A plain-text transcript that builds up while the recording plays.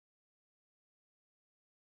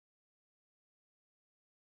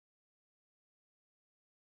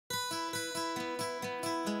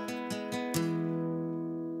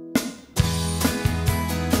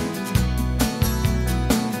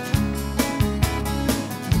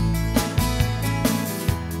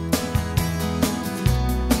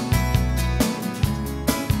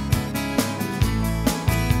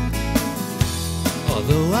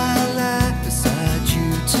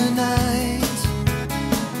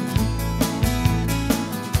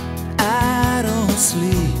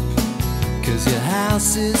sleep, 'cause your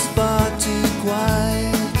house is far too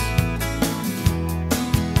quiet.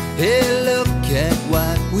 Hey, look at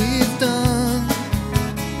what we've done.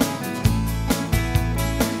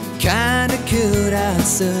 Kinda killed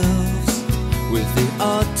ourselves with the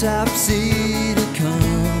autopsy to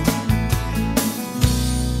come.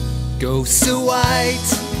 Ghosts so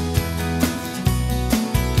white,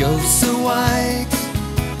 ghosts so white.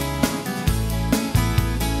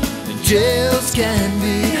 And jails can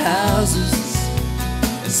be houses,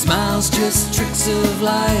 and smiles just tricks of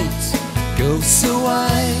light. Ghosts so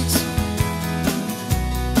white,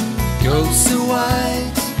 ghosts so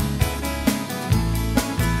white.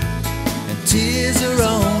 And tears are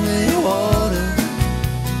only water,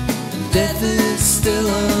 and death is still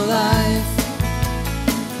alive.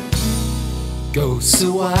 Ghosts so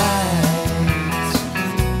white.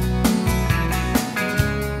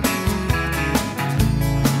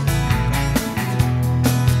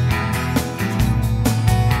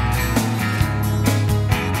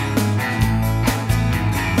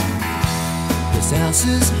 This house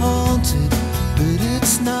is haunted, but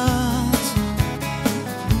it's not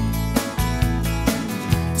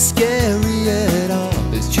scary at all.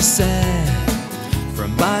 It's just sad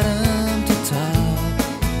from bottom to top.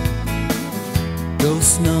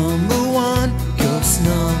 Ghost number one, ghost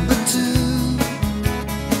number two.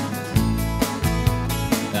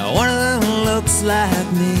 Now one of them looks like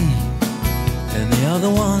me, and the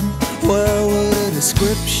other one, well, what a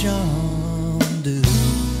description do?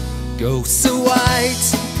 Ghosts so white,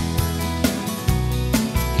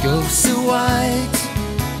 ghosts so white.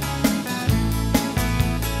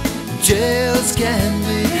 Jails can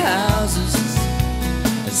be houses,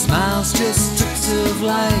 and smiles just tricks of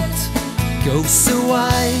light. Ghosts so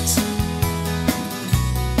white,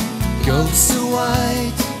 ghosts so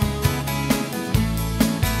white.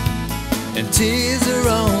 And tears are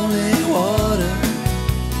only water,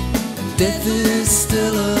 and death is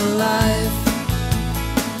still alive.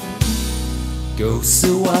 Ghosts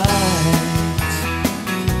so white.